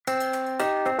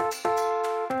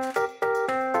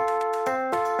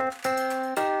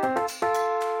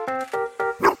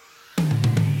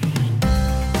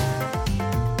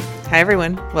Hi,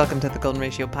 everyone. Welcome to the Golden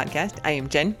Ratio Podcast. I am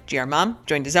Jen, GR Mom,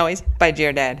 joined as always by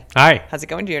GR Dad. Hi. How's it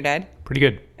going, GR Dad? Pretty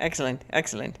good. Excellent,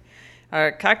 excellent.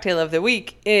 Our cocktail of the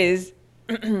week is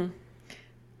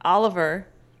Oliver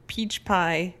Peach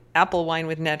Pie Apple Wine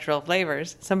with Natural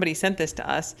Flavors. Somebody sent this to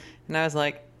us, and I was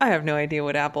like, I have no idea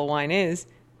what apple wine is.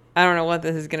 I don't know what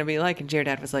this is going to be like. And GR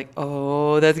Dad was like,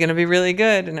 oh, that's going to be really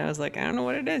good. And I was like, I don't know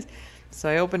what it is. So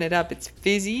I opened it up. It's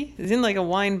fizzy. It's in like a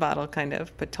wine bottle, kind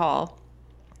of, but tall.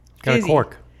 Got a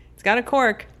cork. It's got a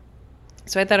cork.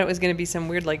 So I thought it was going to be some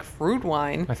weird like fruit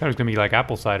wine. I thought it was going to be like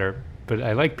apple cider, but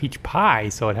I like peach pie,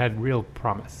 so it had real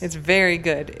promise. It's very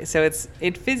good. So it's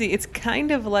fizzy. It's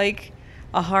kind of like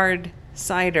a hard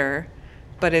cider,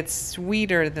 but it's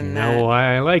sweeter than that. No,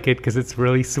 I like it because it's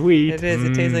really sweet. It is.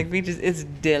 It tastes like peaches. It's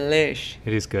delish.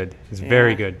 It is good. It's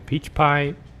very good. Peach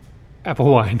pie,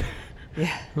 apple wine.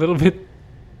 Yeah. A little bit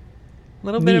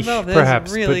of both.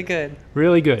 Perhaps, really good.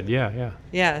 Really good. Yeah.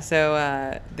 Yeah.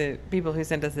 So the people who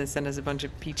sent us this sent us a bunch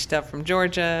of peach stuff from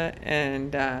Georgia,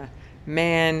 and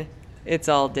man, it's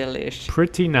all delish.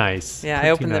 Pretty nice. Yeah. I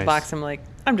opened the box. I'm like,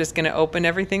 I'm just gonna open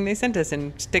everything they sent us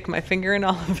and stick my finger in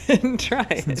all of it and try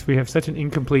it. Since we have such an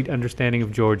incomplete understanding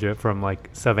of Georgia from like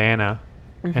Savannah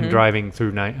and driving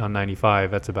through on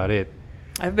 95, that's about it.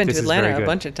 I've been to Atlanta a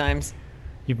bunch of times.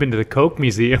 You've been to the Coke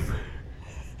Museum.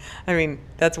 I mean,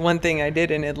 that's one thing I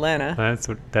did in Atlanta.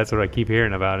 That's what I keep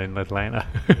hearing about in Atlanta.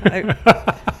 I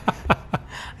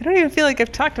don't even feel like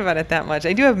I've talked about it that much.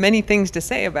 I do have many things to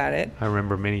say about it. I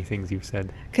remember many things you've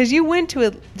said. Because you went to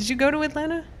it. Did you go to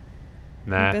Atlanta?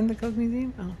 Nah. You been to the Coke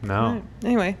Museum? Oh, no. Right.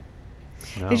 Anyway.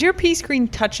 No. Is your pea screen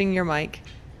touching your mic?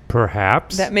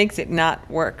 Perhaps. That makes it not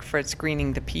work for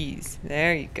screening the peas.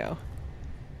 There you go.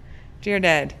 Dear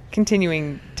Dad,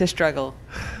 continuing to struggle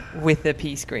with the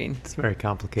pea screen. It's very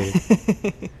complicated.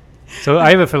 So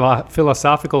I have a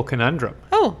philosophical conundrum.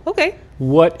 Oh, okay.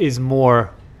 What is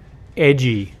more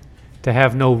edgy, to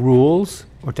have no rules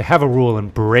or to have a rule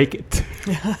and break it?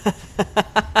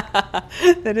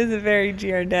 That is a very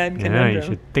GR Dad conundrum. Yeah, you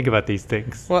should think about these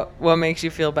things. What makes you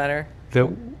feel better?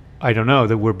 I don't know,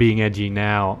 that we're being edgy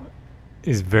now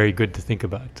is very good to think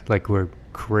about. Like we're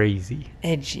crazy.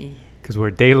 Edgy. Because we're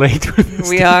a day late with this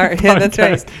We are. Yeah, that's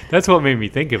right. That's what made me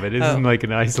think of it. It isn't like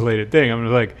an isolated thing. I'm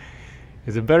like,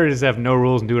 is it better to just have no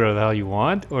rules and do whatever the hell you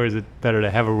want? Or is it better to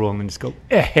have a rule and then just go,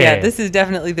 Yeah, this is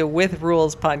definitely the With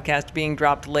Rules podcast being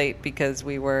dropped late because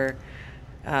we were,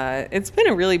 it's been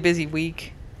a really busy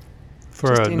week.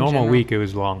 For a normal week, it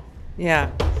was long.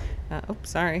 Yeah.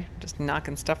 Sorry. Just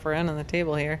knocking stuff around on the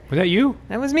table here. Was that you?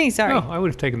 That was me. Sorry. Oh, I would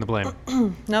have taken the blame.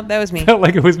 Nope, that was me. Felt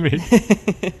like it was me.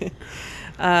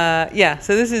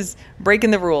 So this is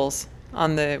breaking the rules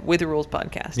on the With the Rules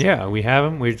podcast. Yeah, we have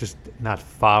them. We're just not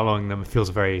following them. It feels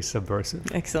very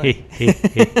subversive. Excellent.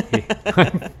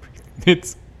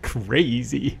 It's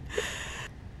crazy.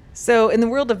 So in the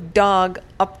world of dog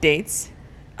updates,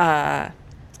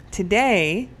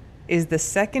 today is the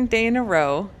second day in a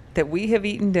row that we have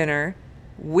eaten dinner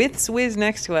with Swizz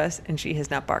next to us, and she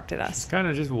has not barked at us. She's kind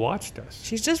of just watched us.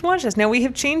 She's just watched us. Now, we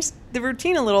have changed the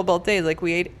routine a little both days. Like,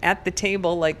 we ate at the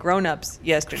table like grown-ups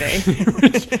yesterday.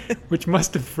 which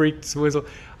must have freaked Swizzle.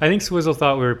 I think Swizzle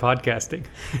thought we were podcasting.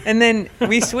 And then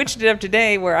we switched it up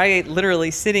today where I ate literally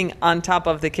sitting on top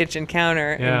of the kitchen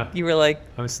counter. Yeah. And you were like...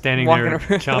 I was standing there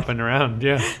chomping around,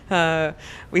 yeah.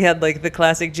 We had like the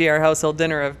classic GR household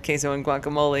dinner of queso and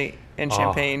guacamole and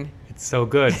champagne. It's so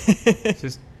good. It's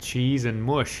just cheese and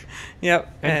mush.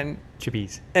 Yep. And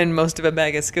chippies. And most of a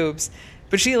bag of scoops.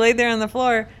 But she laid there on the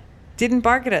floor, didn't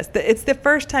bark at us. It's the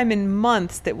first time in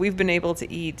months that we've been able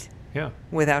to eat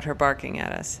without her barking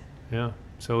at us. Yeah.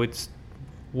 So it's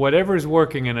whatever's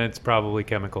working, and it's probably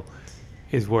chemical,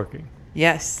 is working.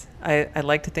 Yes. I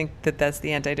like to think that that's the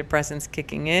antidepressants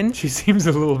kicking in. She seems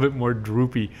a little bit more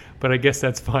droopy, but I guess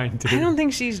that's fine too. I don't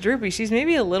think she's droopy. She's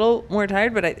maybe a little more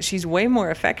tired, but she's way more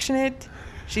affectionate.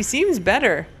 She seems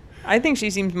better. I think she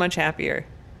seems much happier.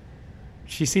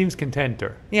 She seems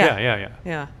contenter.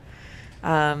 Yeah.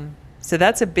 So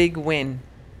that's a big win.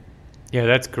 Yeah,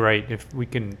 that's great. If we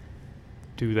can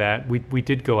do that. We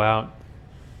did go out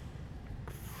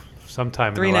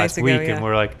sometime in the last week, and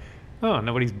we're like, oh,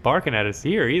 nobody's barking at us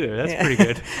here either. That's pretty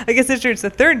good. I guess it's true. It's the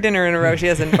third dinner in a row she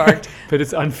hasn't barked. But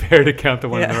it's unfair to count the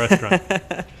one in the restaurant.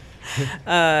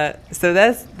 So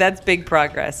that's big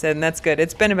progress, and that's good.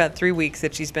 It's been about 3 weeks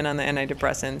that she's been on the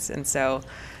antidepressants, and so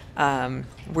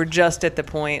we're just at the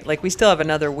point, like we still have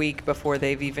another week before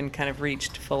they've even kind of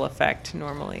reached full effect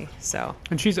normally. So.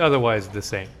 And she's otherwise the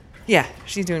same. Yeah,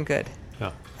 she's doing good.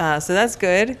 Oh. So that's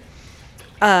good.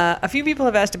 A few people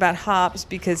have asked about Hops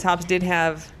because Hops did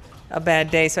have a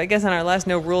bad day. So I guess on our last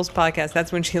No Rules podcast,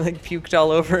 that's when she like puked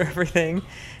all over everything.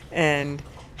 And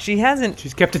she hasn't...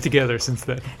 She's kept it together since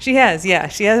then. She has, yeah.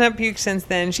 She hasn't puked since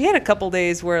then. She had a couple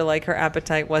days where like her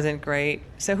appetite wasn't great.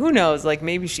 So who knows? Like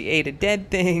maybe she ate a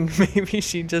dead thing. Maybe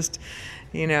she just,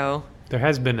 There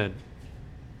has been a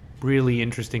really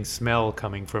interesting smell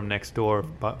coming from next door,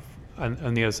 but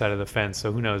on the other side of the fence.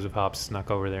 So who knows if Hops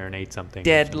snuck over there and ate something.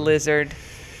 Dead lizard.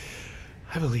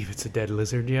 I believe it's a dead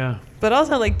lizard, yeah. But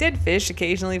also, like, dead fish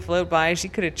occasionally float by. She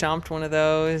could have chomped one of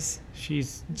those.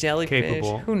 She's jellyfish.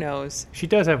 capable. Who knows? She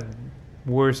does have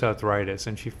worse arthritis,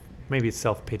 and maybe it's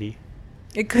self-pity.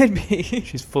 It could be.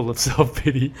 She's full of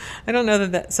self-pity. I don't know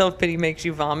that self-pity makes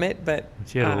you vomit, but...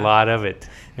 She had a lot of it.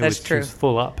 That's true. She was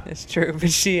full up. It's true.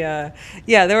 But she, there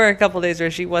were a couple days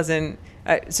where she wasn't...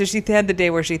 so she had the day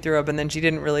where she threw up, and then she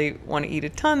didn't really want to eat a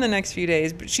ton the next few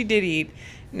days, but she did eat.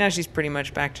 Now she's pretty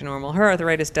much back to normal. Her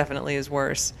arthritis definitely is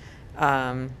worse.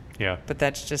 Yeah. But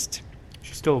that's just...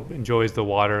 She still enjoys the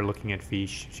water, looking at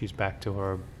fish. She's back to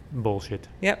her bullshit.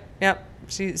 Yep.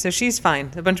 So she's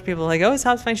fine. A bunch of people are like, oh, is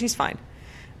Hops fine? She's fine.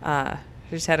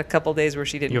 She just had a couple days where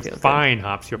she didn't feel good. You're fine,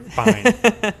 Hops. You're fine.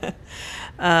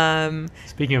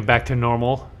 Speaking of back to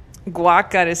normal. Guac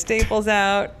got his staples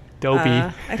out. Dopey.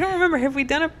 I don't remember. Have we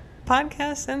done a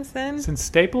podcast since then? Since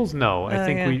staples? No. I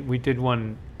think we did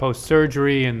one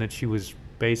post-surgery and that she was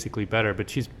basically better. But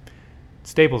she's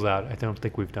staples out. I don't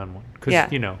think we've done one.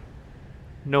 Because,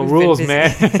 no We've rules,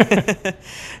 man.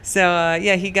 So,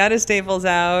 he got his staples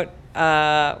out.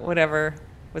 Whatever.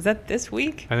 Was that this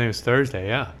week? I think it was Thursday,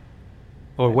 yeah.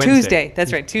 Or Wednesday. Tuesday.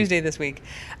 That's right. Tuesday this week.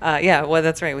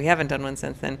 That's right. We haven't done one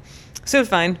since then. So it was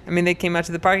fine. I mean, they came out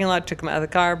to the parking lot, took him out of the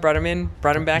car, brought him in,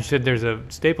 brought him back. You said there's a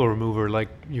staple remover like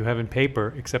you have in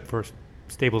paper, except for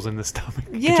staples in the stomach.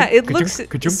 Yeah, it looks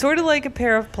sort of like a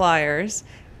pair of pliers.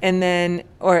 And then,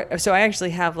 so I actually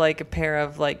have like a pair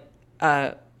of like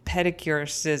pedicure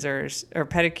scissors or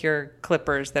pedicure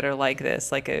clippers that are like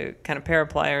this, like a kind of pair of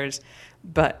pliers,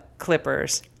 but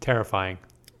clippers. Terrifying.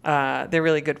 They're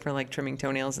really good for like trimming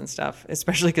toenails and stuff,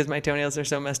 especially because my toenails are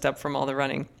so messed up from all the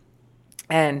running.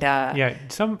 And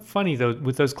some funny though,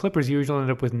 with those clippers you usually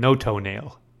end up with no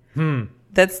toenail.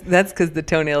 That's because the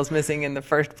toenail's missing in the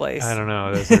first place. I don't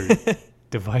know. Those are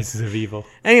devices of evil.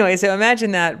 Anyway, so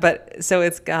imagine that. But so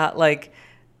it's got like,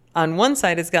 on one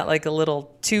side it's got like a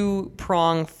little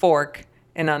 2-prong fork,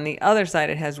 and on the other side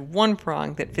it has 1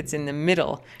 prong that fits in the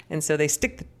middle. And so they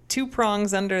stick the 2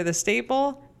 prongs under the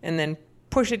staple and then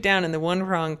push it down, and the 1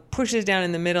 prong pushes down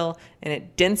in the middle, and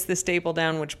it dents the staple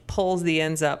down, which pulls the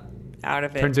ends up out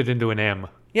of it. Turns it into an M.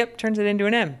 Yep, turns it into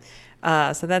an M.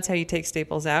 So that's how you take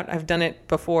staples out. I've done it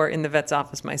before in the vet's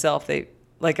office myself.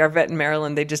 Like our vet in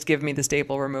Maryland, they just give me the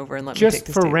staple remover and let me take the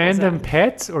staples out. Just for random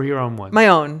pets or your own ones? My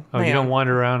own. Oh, you don't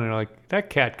wander around and like, that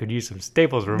cat could use some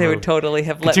staples removed. They would totally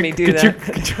have let me do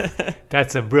that.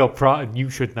 That's a real you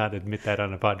should not admit that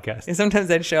on a podcast. And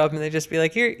sometimes I'd show up and they'd just be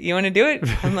like, here, you want to do it?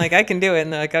 I'm like, I can do it.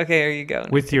 And they're like, okay, here you go.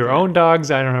 With your own dogs,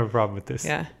 I don't have a problem with this.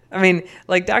 Yeah. I mean,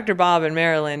 like Dr. Bob in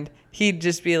Maryland, he'd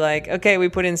just be like, okay, we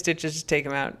put in stitches, just take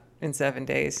them out in 7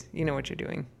 days. You know what you're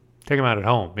doing. Take them out at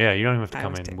home. Yeah, you don't even have to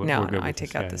come in. No, I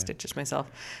take out the stitches myself.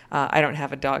 I don't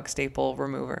have a dog staple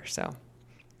remover, so.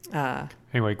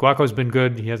 Anyway, Guaco's been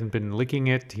good. He hasn't been licking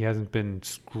it. He hasn't been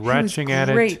scratching at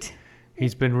it. Great.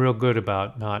 He's been real good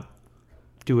about not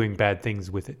doing bad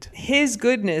things with it. His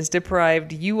goodness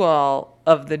deprived you all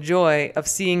of the joy of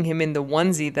seeing him in the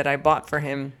onesie that I bought for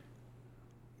him.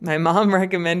 My mom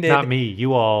recommended... Not me,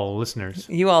 you all listeners.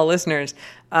 You all listeners.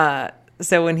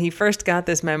 So when he first got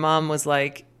this, my mom was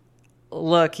like,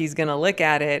 look, he's going to lick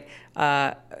at it.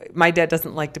 My dad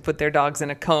doesn't like to put their dogs in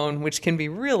a cone, which can be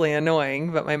really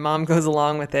annoying, but my mom goes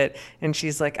along with it. And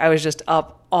she's like, I was just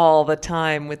up all the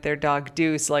time with their dog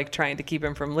Deuce, like trying to keep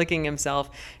him from licking himself.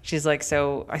 She's like,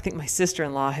 so I think my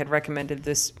sister-in-law had recommended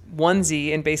this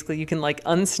onesie, and basically you can like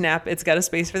unsnap. It's got a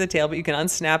space for the tail, but you can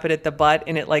unsnap it at the butt,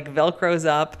 and it like Velcros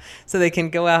up so they can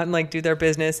go out and like do their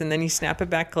business, and then you snap it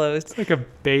back closed. It's like a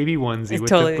baby onesie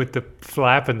with the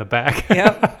flap in the back.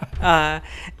 Yep.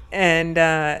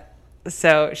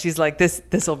 So she's like, this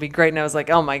will be great. And I was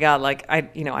like, oh my God, like I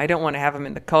don't want to have him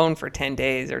in the cone for 10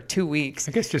 days or 2 weeks.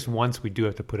 I guess just once we do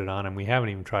have to put it on him. We haven't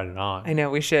even tried it on. I know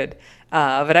we should.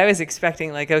 But I was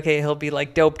expecting like, okay, he'll be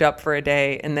like doped up for a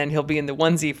day and then he'll be in the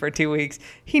onesie for 2 weeks.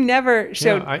 He never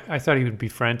showed. Yeah, I thought he would be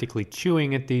frantically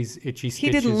chewing at these itchy stitches. He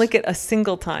didn't lick it a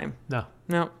single time.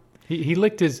 No. He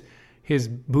licked his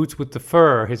boots with the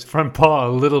fur, his front paw a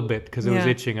little bit because it was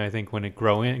itching, I think, when it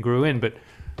grew in. But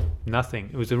nothing.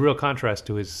 It was a real contrast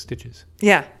to his stitches.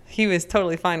 Yeah, he was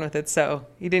totally fine with it. So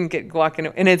he didn't get guac in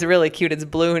it. And it's really cute. It's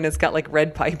blue and it's got like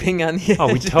red piping on the edge.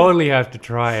 Oh, we totally have to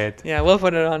try it. Yeah, we'll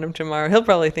put it on him tomorrow. He'll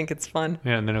probably think it's fun.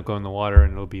 Yeah, and then it'll go in the water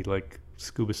and it'll be like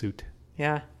scuba suit.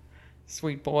 Yeah,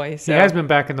 sweet boy. So. He has been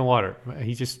back in the water.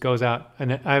 He just goes out,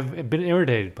 and I've been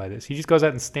irritated by this. He just goes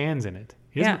out and stands in it.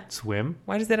 He doesn't swim.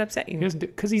 Why does that upset you?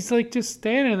 Because he's like just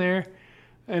standing there,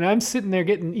 and I'm sitting there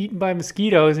getting eaten by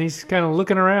mosquitoes, and he's kind of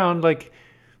looking around like,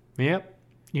 yep,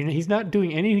 he's not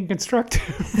doing anything constructive.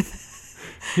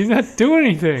 He's not doing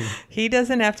anything. He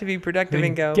doesn't have to be productive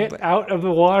and go. Get out of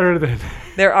the water then.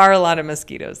 There are a lot of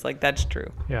mosquitoes. Like, that's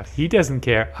true. Yeah, he doesn't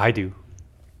care. I do.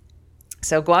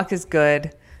 So guac is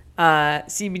good.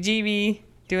 CBGB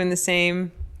doing the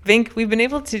same. Vink, we've been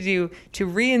able to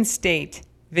reinstate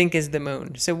Vink is the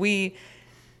Moon. So we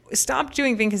stopped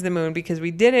doing Vink is the Moon because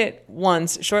we did it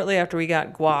once shortly after we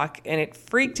got guac, and it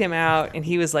freaked him out, and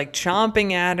he was like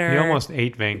chomping at her. He almost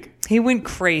ate Vink. He went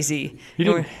crazy.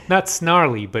 Not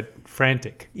snarly, but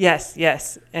frantic.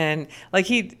 Yes. And like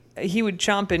he would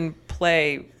chomp and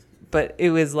play, but it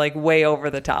was like way over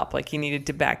the top. Like he needed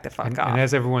to back the fuck off. And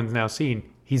as everyone's now seen,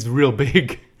 he's real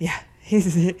big. Yeah.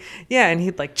 And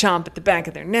he'd like chomp at the back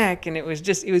of their neck, and it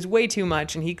was way too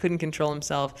much, and he couldn't control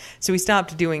himself. So we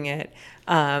stopped doing it.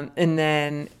 And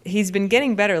then he's been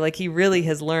getting better. Like he really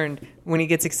has learned when he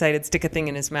gets excited, stick a thing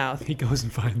in his mouth. He goes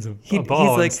and finds a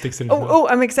ball and sticks it in his mouth. Oh,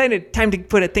 I'm excited. Time to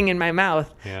put a thing in my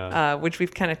mouth. Yeah. Which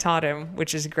we've kind of taught him,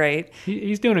 which is great.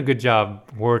 He's doing a good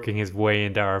job working his way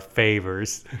into our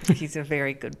favors. He's a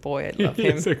very good boy. I love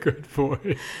him. He's a good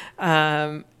boy.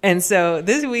 And so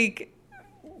this week,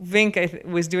 Vink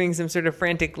was doing some sort of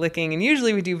frantic licking, and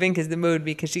usually we do Vink is the Mood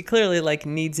because she clearly like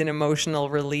needs an emotional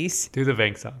release. Do the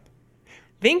Vink song.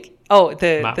 Vink? Oh,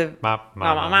 the when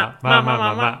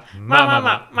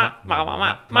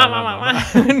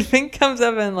Vink comes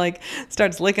up and like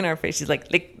starts licking our face, she's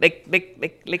like lick lick lick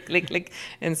lick lick lick lick,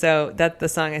 and so that's the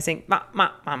song I sing.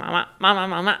 Mama.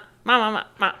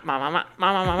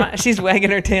 She's wagging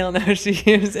her tail now. She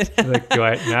hears it. Like, do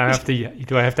I have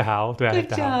to howl? Good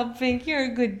job, Vink. You're a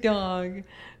good dog.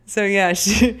 So yeah,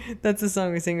 that's the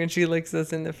song we sing when she licks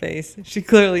us in the face. She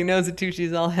clearly knows it too.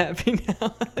 She's all happy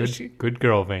now. Good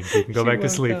girl, Vink. You can go back to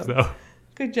sleep though.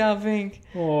 Good job, Vink.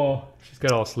 Oh, she's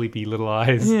got all sleepy little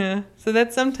eyes. Yeah. So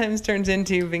that sometimes turns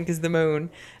into Vink is the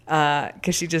Moon,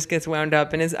 because she just gets wound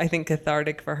up and is, I think,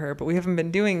 cathartic for her. But we haven't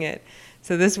been doing it.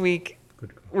 So this week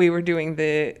we were doing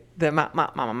the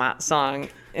ma song,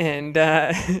 and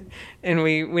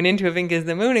we went into a Vink is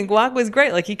the Moon, and Guac was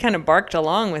great. Like he kind of barked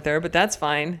along with her, but that's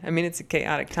fine. I mean, it's a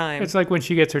chaotic time. It's like when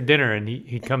she gets her dinner and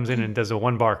he comes in and does a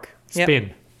one bark spin.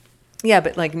 Yep. Yeah,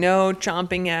 but like no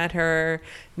chomping at her,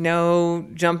 no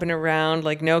jumping around,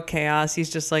 like no chaos. He's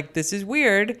just like, this is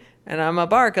weird, and I'm a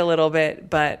bark a little bit,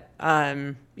 but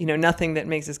nothing that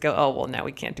makes us go, oh, well, now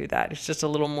we can't do that. It's just a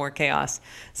little more chaos.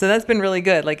 So that's been really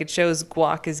good. Like it shows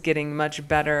Guac is getting much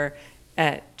better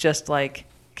at just like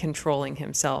controlling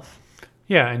himself.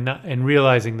 Yeah, and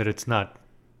realizing that it's not,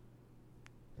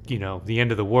 the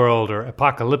end of the world or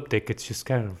apocalyptic. It's just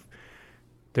kind of,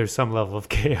 there's some level of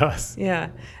chaos. Yeah.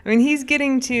 I mean, he's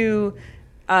getting to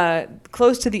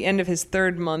close to the end of his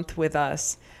third month with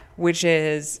us, which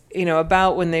is,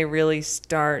 about when they really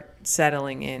start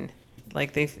settling in.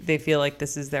 Like they feel like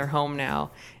this is their home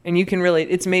now. And you can really,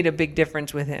 it's made a big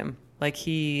difference with him. Like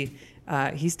he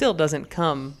still doesn't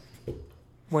come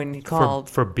when called.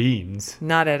 For beans.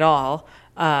 Not at all.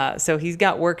 So he's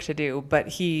got work to do, but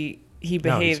he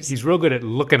behaves. No, he's real good at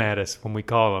looking at us when we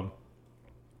call him.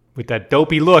 With that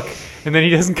dopey look, and then he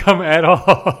doesn't come at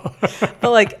all.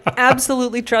 But like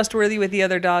absolutely trustworthy with the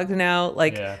other dogs now.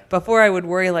 Like before I would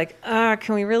worry like,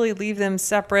 can we really leave them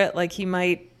separate? Like he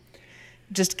might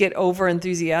just get over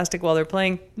enthusiastic while they're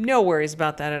playing. No worries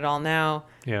about that at all now.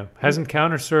 Yeah. Hasn't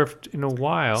counter surfed in a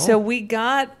while. So we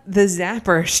got the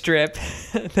Zapper strip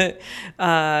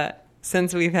that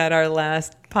since we've had our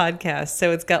last podcast.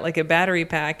 So it's got like a battery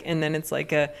pack, and then it's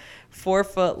like a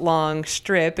 4-foot long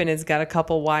strip, and it's got a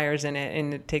couple wires in it,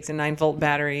 and it takes a 9-volt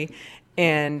battery.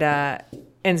 And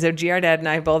so GR Dad and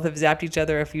I both have zapped each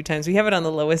other a few times. We have it on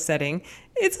the lowest setting.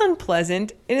 It's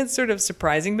unpleasant, and it's sort of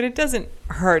surprising, but it doesn't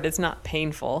hurt. It's not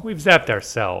painful. We've zapped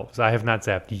ourselves. I have not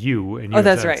zapped you, and you've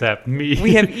zapped me.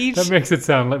 We have each... That makes it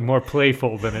sound like more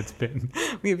playful than it's been.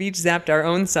 We have each zapped our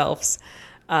own selves.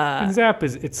 And zap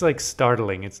it's like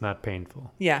startling. It's not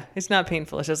painful. Yeah, it's not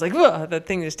painful. It's just like, whoa, that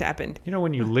thing just happened.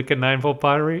 When you lick a 9-volt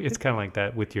battery, it's kind of like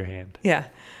that with your hand. Yeah.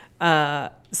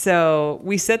 So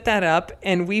we set that up,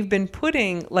 and we've been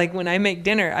putting, like when I make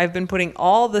dinner, I've been putting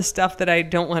all the stuff that I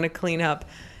don't want to clean up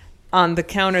on the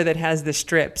counter that has the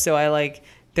strip. So I like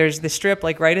there's the strip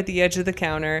like right at the edge of the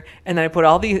counter, and then I put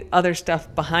all the other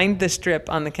stuff behind the strip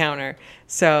on the counter.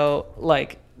 So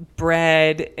like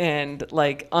bread and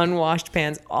like unwashed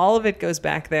pans, all of it goes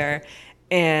back there.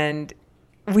 And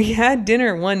we had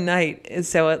dinner one night,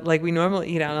 so like we normally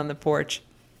eat out on the porch.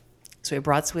 So we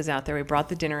brought Swizz out there. We brought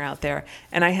the dinner out there.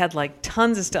 And I had like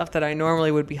tons of stuff that I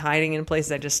normally would be hiding in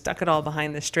places. I just stuck it all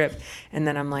behind the strip. And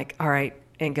then I'm like, all right,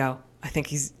 and go. I think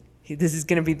this is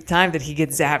going to be the time that he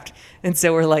gets zapped. And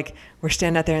so we're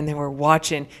standing out there and then we're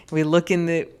watching. We look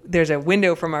there's a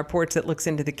window from our porch that looks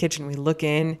into the kitchen. We look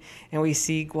in and we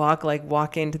see Guac like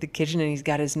walk into the kitchen, and he's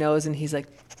got his nose and he's like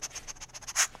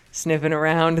sniffing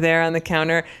around there on the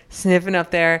counter, sniffing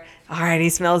up there. All right, he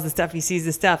smells the stuff. He sees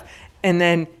the stuff. And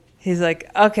then he's like,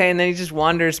 okay, and then he just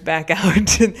wanders back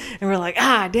out, and we're like,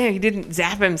 damn, he didn't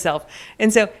zap himself.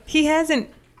 And so he hasn't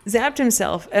zapped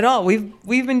himself at all. We've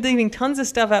been leaving tons of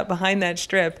stuff out behind that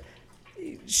strip,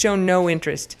 shown no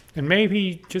interest. And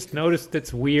maybe he just noticed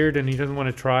it's weird and he doesn't want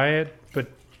to try it, but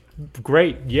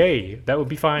great, yay, that would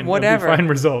be fine. Whatever. That would be a fine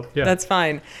result. Yeah. That's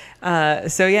fine.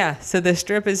 So the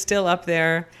strip is still up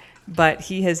there, but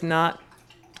he has not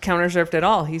counter surfed at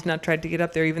all. He's not tried to get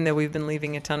up there, even though we've been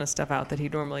leaving a ton of stuff out that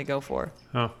he'd normally go for.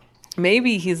 Oh.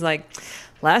 Maybe he's like,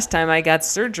 last time I got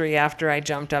surgery after I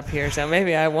jumped up here, so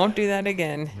maybe I won't do that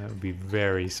again. That would be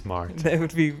very smart. That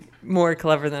would be more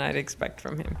clever than I'd expect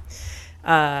from him.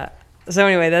 So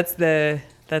anyway, that's the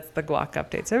Guac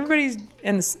update. So everybody's,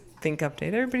 and the Think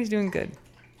update, everybody's doing good.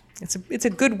 It's a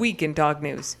good week in dog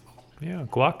news. Yeah,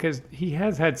 Guac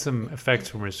has had some effects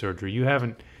from his surgery.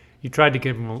 You tried to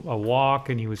give him a walk,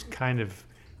 and he was kind of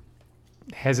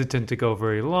hesitant to go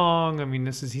very long. I mean,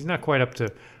 he's not quite up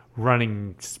to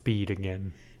running speed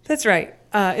again. That's right.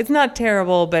 It's not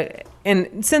terrible,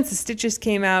 and since the stitches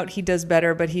came out, he does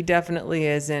better, but he definitely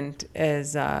isn't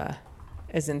as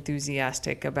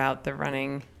enthusiastic about the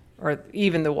running or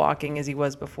even the walking as he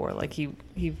was before. Like you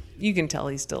can tell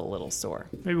he's still a little sore.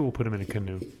 Maybe we'll put him in a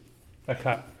canoe, a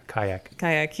kayak.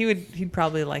 Kayak. He'd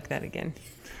probably like that again.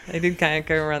 I did kayak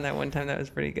around that one time. That was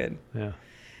pretty good.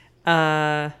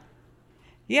 Yeah.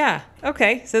 Yeah.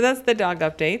 Okay. So that's the dog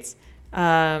updates.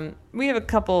 We have a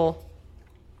couple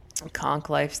conch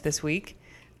lives this week.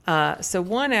 So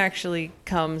one actually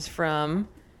comes from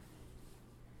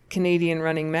Canadian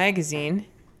Running Magazine.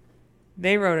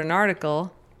 They wrote an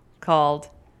article called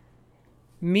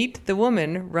 "Meet the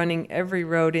Woman Running Every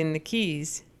Road in the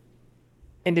Keys."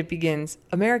 And it begins,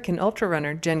 American ultra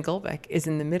runner Jen Golbeck is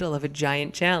in the middle of a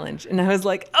giant challenge. And I was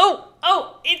like, oh,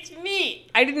 it's me.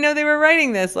 I didn't know they were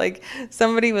writing this. Like,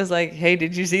 somebody was like, hey,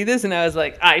 did you see this? And I was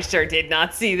like, I sure did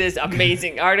not see this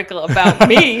amazing article about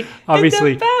me.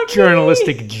 Obviously,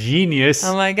 journalistic genius.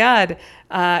 Oh, my God.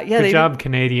 Good job,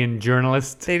 Canadian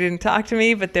journalists. They didn't talk to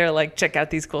me, but they're like, check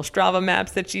out these cool Strava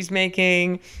maps that she's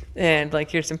making. And like,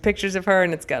 here's some pictures of her.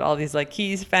 And it's got all these like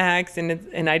keys facts.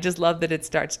 And I just love that it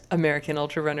starts American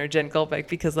ultra runner Jen Golbeck,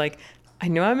 because like, I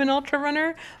know I'm an ultra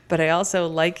runner, but I also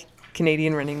like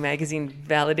Canadian Running Magazine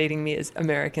validating me as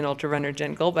American ultra runner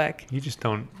Jen Golbeck. You just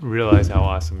don't realize how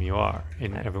awesome you are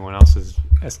in everyone else's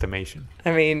estimation.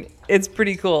 I mean, it's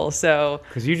pretty cool. So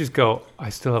because you just go, I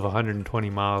still have 120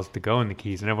 miles to go in the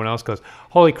Keys, and everyone else goes,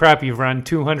 holy crap, you've run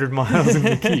 200 miles in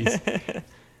the Keys.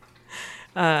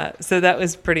 So that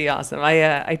was pretty awesome.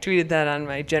 I tweeted that on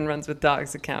my Jen Runs with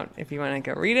Dogs account. If you want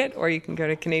to go read it, or you can go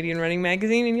to Canadian Running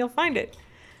Magazine and you'll find it.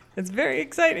 It's very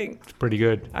exciting. It's pretty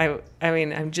good. I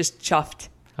mean, I'm just chuffed.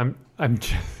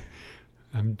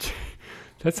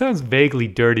 That sounds vaguely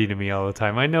dirty to me all the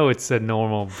time. I know it's a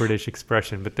normal British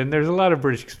expression, but then there's a lot of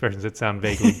British expressions that sound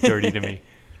vaguely dirty to me.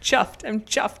 Chuffed. I'm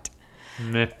chuffed.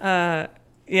 Meh.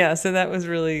 Yeah, so that was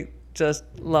really just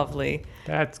lovely.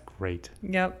 That's great.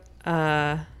 Yep.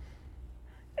 And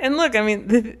look, I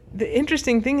mean, the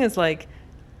interesting thing is, like,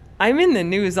 I'm in the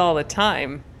news all the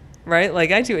time, right?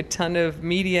 Like, I do a ton of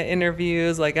media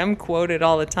interviews. Like, I'm quoted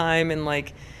all the time in,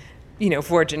 like, you know,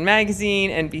 Fortune Magazine,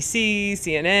 NBC,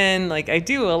 CNN. Like, I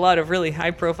do a lot of really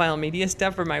high-profile media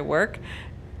stuff for my work.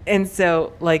 And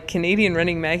so, like, Canadian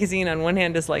Running Magazine, on one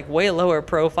hand, is, like, way lower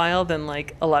profile than,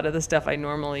 like, a lot of the stuff I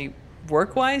normally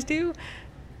work-wise do.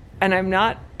 And I'm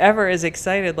not ever as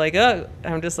excited, like,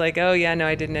 I'm just like, oh, yeah, no,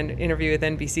 I did an interview with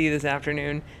NBC this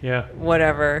afternoon. Yeah.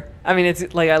 Whatever. I mean,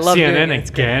 it's like, I love CNN doing it.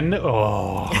 again?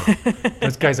 Oh,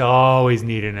 those guys always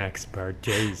need an expert.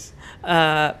 Jeez.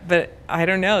 But I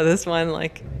don't know. This one,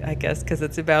 like, I guess because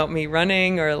it's about me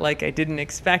running, or, like, I didn't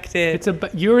expect it.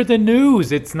 You're the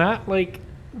news. It's not like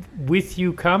with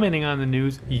you commenting on the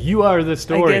news, you are the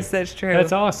story. I guess that's true.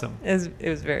 That's awesome. It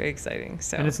was very exciting.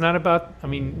 So. And it's not about, I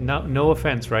mean, no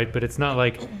offense, right? But it's not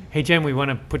like, hey, Jen, we want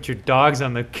to put your dogs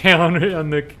on the calendar,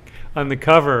 on the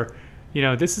cover,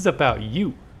 this is about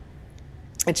you,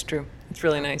 It's true. It's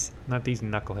really nice. not these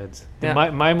knuckleheads. Yeah.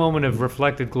 My moment of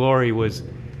reflected glory was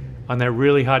on that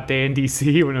really hot day in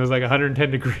DC when it was like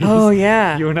 110 degrees. Oh,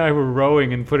 yeah. You and I were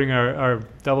rowing and putting our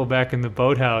double back in the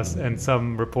boathouse, and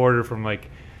some reporter from like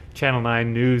Channel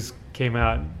 9 News came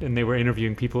out and they were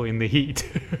interviewing people in the heat.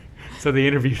 So they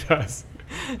interviewed us.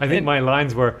 I think my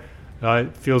lines were,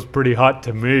 it feels pretty hot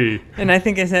to me. And I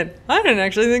think I said, I didn't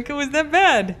actually think it was that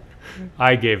bad.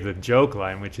 I gave the joke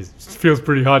line, which is, feels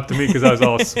pretty hot to me, because I was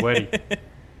all sweaty.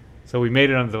 So we made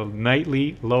it on the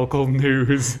nightly local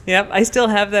news. Yep, I still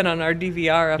have that on our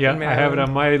DVR up in Yeah, Maryland. I have it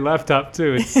on my laptop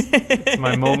too. It's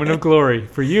my moment of glory.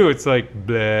 For you, it's like,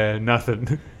 bleh,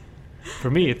 nothing.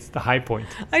 For me, it's the high point.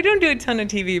 I don't do a ton of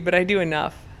TV, but I do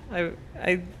enough.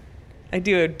 I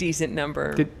do a decent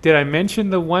number. Did I mention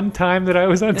the one time that I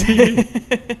was on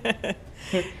TV?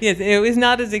 Yes, it was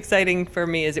not as exciting for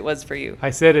me as it was for you.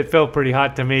 I said it felt pretty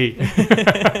hot to me.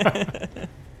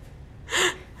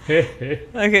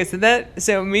 Okay,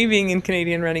 so me being in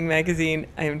Canadian Running Magazine,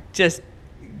 I am just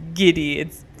giddy.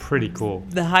 It's Pretty cool.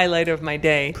 the highlight of my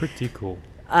day. Pretty cool.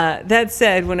 That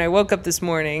said, when I woke up this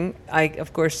morning,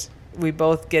 of course, we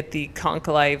both get the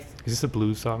Conclave. Is this a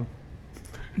blues song?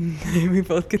 We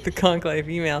both get the Conclave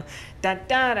email. Da,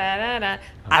 da, da, da, da.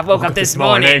 I woke up this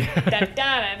morning. Da, da,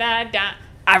 da, da, da.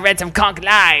 I read some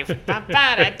Conclave. Ba, ba,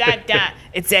 da, da, da.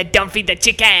 It said, don't feed the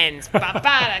chickens. Ba, ba,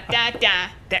 da, da, da.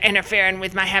 They're interfering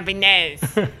with my happiness.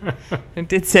 It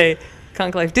did say,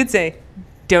 Conclave did say,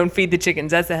 don't feed the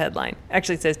chickens. That's the headline.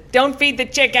 Actually, it says, don't feed the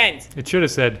chickens. It should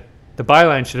have said, the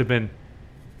byline should have been,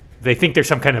 they think they're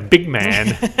some kind of big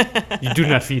man. You do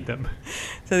not feed them.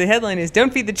 So the headline is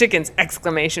 "Don't feed the chickens!"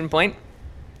 exclamation point.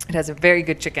 It has a very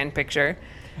good chicken picture,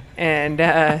 and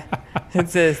it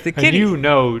says the And kitty. you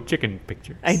know chicken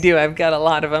pictures. I do. I've got a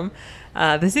lot of them.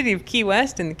 The city of Key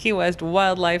West and the Key West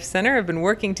Wildlife Center have been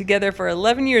working together for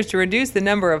 11 years to reduce the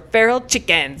number of feral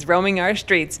chickens roaming our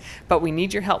streets, but we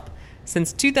need your help.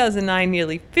 Since 2009,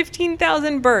 nearly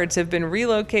 15,000 birds have been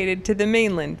relocated to the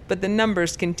mainland, but the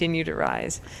numbers continue to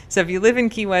rise. So if you live in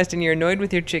Key West and you're annoyed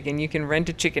with your chicken, you can rent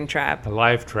a chicken trap. A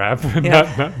live trap,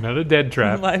 Yeah. not a dead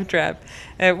trap. Live trap.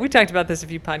 We talked about this a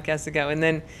few podcasts ago, and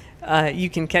then you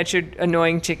can catch your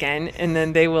annoying chicken, and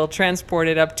then they will transport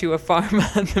it up to a farm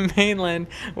on the mainland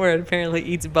where it apparently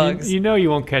eats bugs. You know you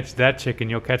won't catch that chicken.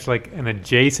 You'll catch like an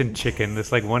adjacent chicken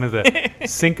that's like one of the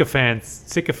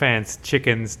sycophants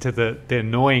chickens to the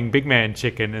annoying big man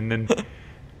chicken, and then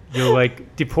you'll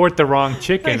like deport the wrong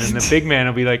chicken, and the big man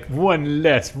will be like, one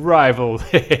less rival.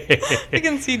 I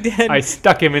can see Dad, I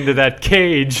stuck him into that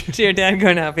cage. your dad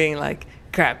going out being like,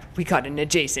 crap, we caught an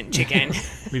adjacent chicken.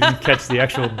 We didn't catch the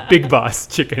actual big boss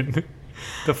chicken.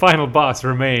 The final boss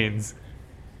remains.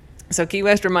 So Key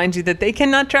West reminds you that they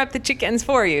cannot trap the chickens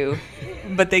for you,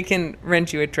 but they can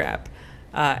rent you a trap.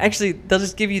 Actually, they'll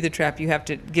just give you the trap. You have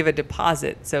to give a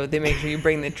deposit, so they make sure you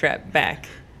bring the trap back.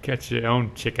 Catch your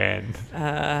own chicken.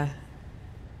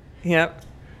 Yep.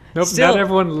 Nope, Still- not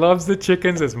everyone loves the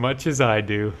chickens as much as I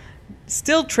do.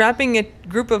 Still, trapping a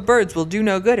group of birds will do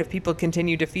no good if people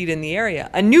continue to feed in the area.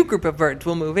 A new group of birds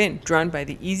will move in, drawn by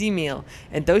the easy meal,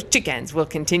 and those chickens will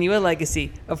continue a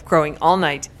legacy of crowing all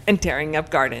night and tearing up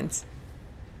gardens.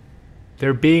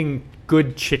 They're being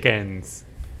good chickens.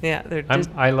 Yeah, they're just...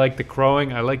 I like the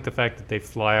crowing. I like the fact that they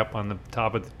fly up on the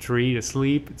top of the tree to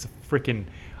sleep. It's freaking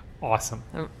awesome.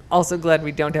 I'm also glad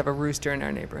we don't have a rooster in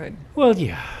our neighborhood. Well,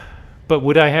 yeah. But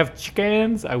would I have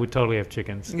chickens? I would totally have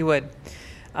chickens. You would.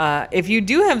 If you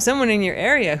do have someone in your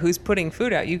area who's putting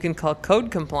food out, you can call code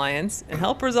compliance and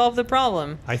help resolve the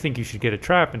problem. I think you should get a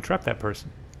trap and trap that person.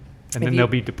 And If then you- they'll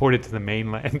be deported to the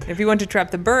mainland. If you want to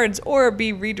trap the birds or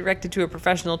be redirected to a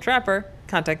professional trapper,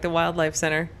 contact the Wildlife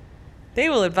Center. They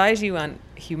will advise you on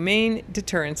humane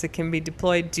deterrents that can be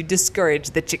deployed to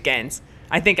discourage the chickens.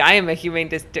 I think I am a humane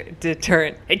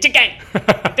deterrent. Hey, chicken!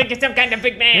 I think you're some kind of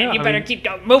big man. Yeah, you I better mean, keep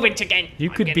moving, chicken. You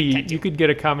I'm could gonna be. catch You could get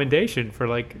a commendation for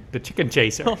like the chicken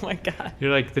chaser. Oh my god.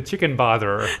 You're like the chicken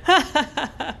botherer.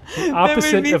 The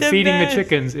opposite be of the feeding best. the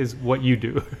chickens is what you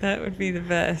do. That would be the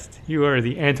best. You are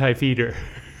the anti-feeder.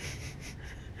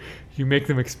 You make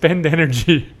them expend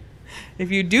energy.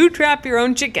 If you do trap your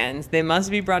own chickens, they must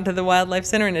be brought to the Wildlife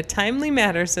Center in a timely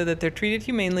manner so that they're treated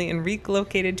humanely and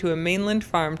relocated to a mainland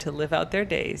farm to live out their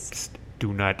days. Just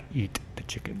do not eat the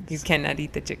chickens. You cannot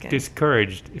eat the chicken.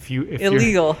 Discouraged. If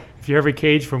Illegal. If you have a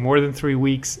cage for more than 3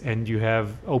 weeks and you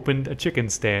have opened a chicken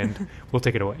stand, we'll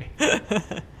take it away.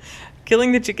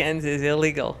 Killing the chickens is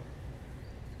illegal.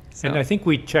 So, And I think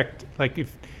we checked, like,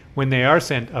 if when they are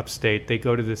sent upstate, they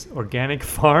go to this organic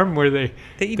farm where they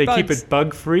They eat keep bugs. it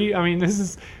bug free. I mean, this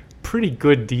is pretty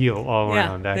good deal all Yeah,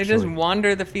 around, they actually. just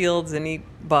wander the fields and eat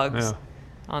bugs Yeah.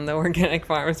 on the organic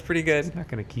farm. It's pretty good. It's not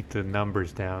going to keep the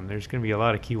numbers down. There's going to be a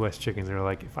lot of Key West chickens that are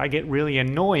like, if I get really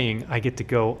annoying, I get to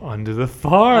go onto the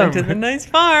farm. Onto the nice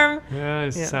farm. Yeah,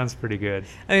 it Yeah. sounds pretty good.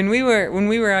 I mean, when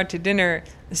we were out to dinner,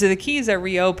 so the Keys are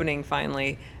reopening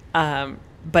finally,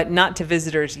 but not to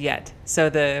visitors yet. So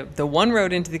the one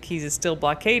road into the Keys is still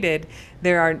blockaded.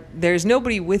 There's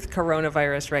nobody with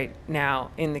coronavirus right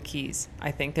now in the Keys. I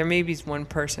think there may be one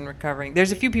person recovering.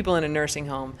 There's a few people in a nursing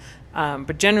home,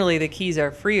 but generally the Keys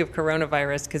are free of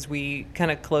coronavirus because we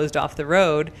kind of closed off the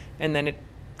road and then it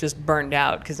just burned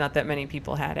out because not that many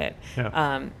people had it.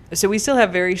 Yeah. So we still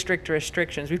have very strict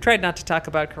restrictions. We've tried not to talk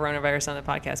about coronavirus on the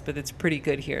podcast, but it's pretty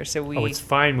good here. So It's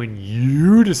fine when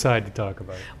you decide to talk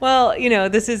about it. well,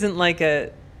 this isn't like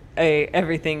a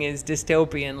everything is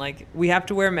dystopian. Like, we have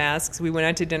to wear masks. We went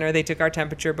out to dinner. They took our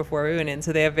temperature before we went in,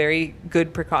 so they have very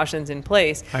good precautions in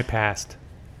place. I passed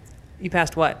You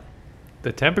passed what?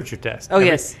 the temperature test. Oh,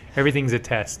 yes. Everything's a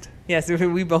test. Yes,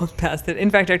 we both passed it. In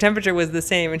fact, our temperature was the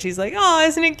same, and she's like, "Oh,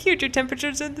 isn't it cute? Your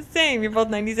temperatures are the same. You're both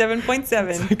 97.7."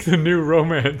 It's like the new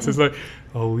romance. It's like,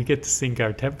 oh, we get to sync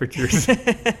our temperatures.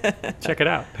 Check it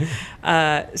out.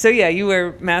 So yeah, you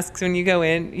wear masks when you go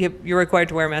in. You're required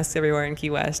to wear masks everywhere in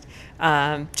Key West.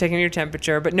 Checking your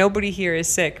temperature, but nobody here is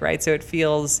sick, right? So it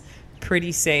feels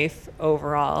pretty safe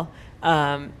overall.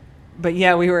 But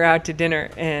yeah, we were out to dinner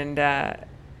and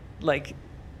like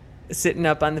sitting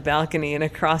up on the balcony, and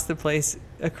across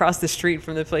the street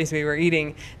from the place we were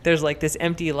eating, there's like this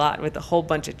empty lot with a whole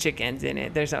bunch of chickens in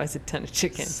it. There's always a ton of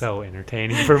chickens. So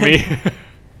entertaining for me.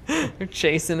 They're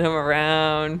chasing them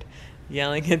around,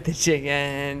 yelling at the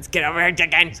chickens, "Get over here,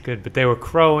 chicken!" It's good, but they were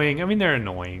crowing. I mean, they're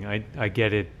annoying. I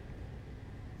get it.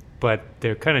 But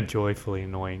they're kind of joyfully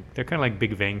annoying. They're kind of like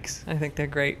big Venks. I think they're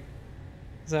great.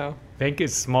 So Venk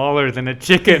is smaller than a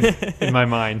chicken in my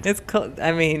mind. it's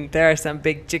I mean, there are some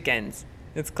big chickens.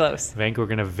 It's close. Venk, we're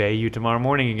going to vey you tomorrow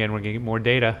morning again. We're going to get more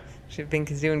data. Vink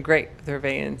is doing great with her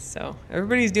vans, so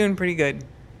everybody's doing pretty good.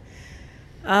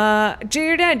 Jay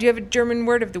or Dad, do you have a German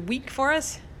word of the week for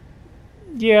us?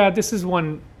 Yeah, this is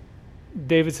one.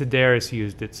 David Sedaris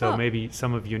used it, so Oh. maybe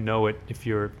some of you know it if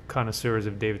you're connoisseurs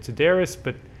of David Sedaris,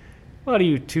 but a lot of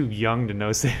you too young to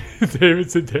know David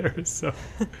Sedaris. So,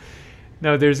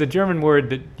 no, there's a German word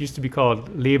that used to be called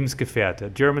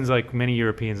Lebensgefährte. Germans, like many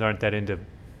Europeans, aren't that into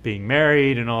being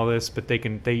married and all this, but you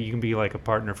can be like a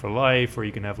partner for life, or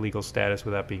you can have legal status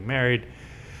without being married.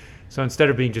 So instead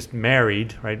of being just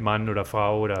married, right, Mann oder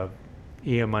Frau oder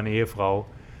Ehemann, Ehefrau,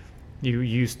 you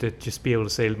used to just be able to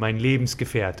say mein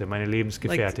Lebensgefährte, meine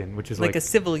Lebensgefährtin, which is like like a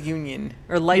civil union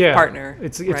or life partner.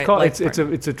 It's right? called Life it's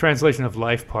partner. a translation of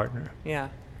life partner. Yeah.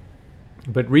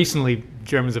 But recently,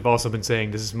 Germans have also been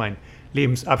saying this is mein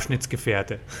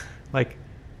Lebensabschnittsgefährte, like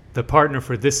the partner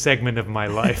for this segment of my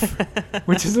life,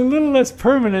 which is a little less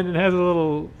permanent and has a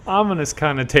little ominous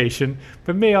connotation,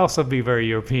 but may also be very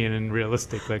European and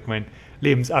realistic, like mein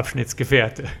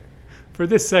Lebensabschnittsgefährte. For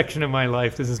this section of my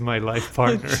life, this is my life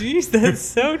partner. Jeez, that's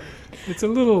so It's a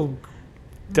little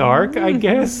dark, I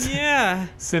guess. yeah.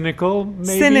 Cynical,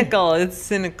 maybe. Cynical. It's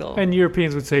cynical. And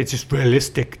Europeans would say it's just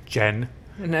realistic, Jen.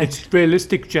 And It's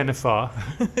realistic, Jennifer.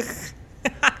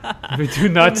 We do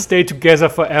not stay together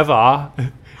forever.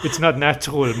 It's not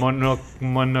natural.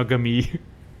 Monogamy.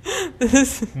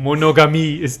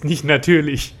 Monogamie ist nicht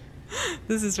natürlich.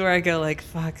 This is where I go like,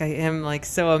 fuck, I am like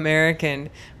so American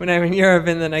when I'm in Europe,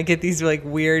 and then I get these like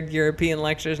weird European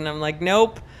lectures, and I'm like,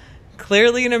 nope,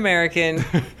 clearly an American.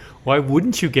 Why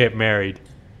wouldn't you get married?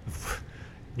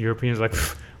 Europeans are like,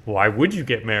 why would you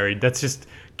get married? That's just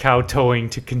kowtowing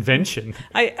to convention.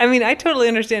 I mean, I totally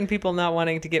understand people not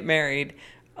wanting to get married,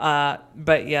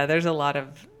 but yeah, there's a lot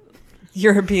of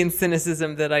European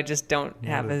cynicism that I just don't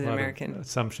have as an A lot of American.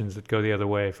 assumptions that go the other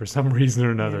way for some reason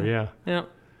or another, yeah. Yeah.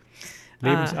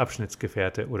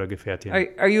 Lebensabschnittsgefährte oder Gefährtin.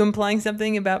 Are you implying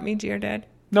something about me, Dear Dad?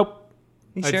 Nope.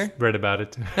 You I sure? just read about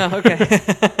it. Oh,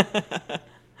 okay.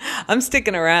 I'm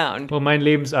sticking around. Well, mein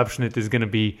Lebensabschnitt is going to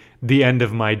be the end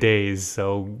of my days,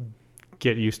 so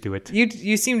get used to it.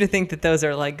 You seem to think that those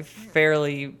are like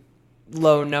fairly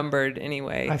low numbered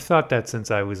anyway. I've thought that since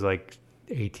I was like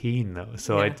 18, though.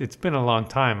 So Yeah. it's been a long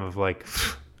time of like,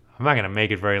 I'm not going to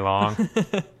make it very long.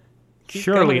 Keep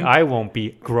Surely going. I won't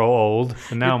grow old.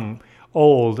 And now I'm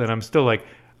old, and I'm still like,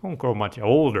 I won't grow much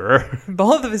older.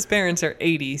 Both of his parents are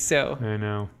 80, so I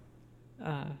know.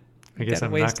 I guess got a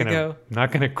I'm ways not to gonna go.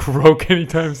 not gonna croak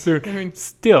anytime soon. I mean,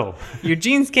 Still, your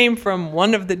genes came from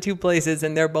one of the two places,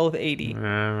 and they're both 80. I don't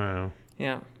know.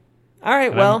 Yeah. All right.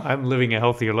 And Well. I'm living a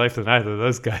healthier life than either of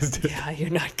those guys did. Yeah, you're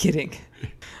not kidding.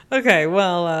 Okay.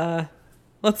 Well.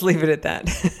 Let's leave it at that.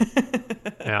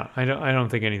 Yeah, I don't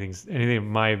think anything of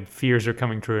my fears are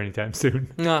coming true anytime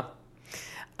soon. No.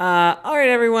 All right,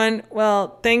 everyone.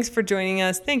 Well, thanks for joining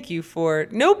us. Thank you for...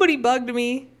 Nobody bugged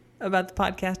me about the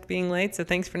podcast being late, so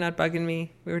thanks for not bugging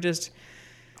me. We were just...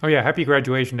 Oh, yeah. Happy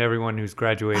graduation to everyone who's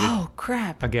graduated. Oh,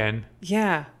 crap. Again.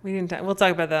 Yeah. We didn't... We'll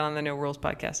talk about that on the No Rules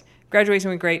podcast. Graduation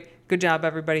went great. Good job,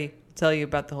 everybody. I'll tell you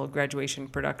about the whole graduation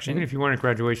production. Even if you weren't at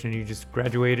graduation and you just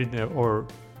graduated or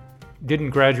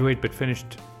didn't graduate but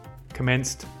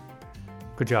commenced,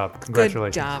 good job.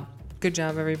 Congratulations. Good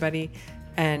job, everybody.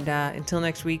 And until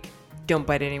next week, don't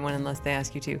bite anyone unless they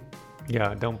ask you to.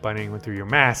 Yeah, don't bite anyone through your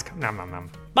mask. Nom, nom,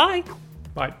 nom. Bye.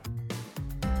 Bye.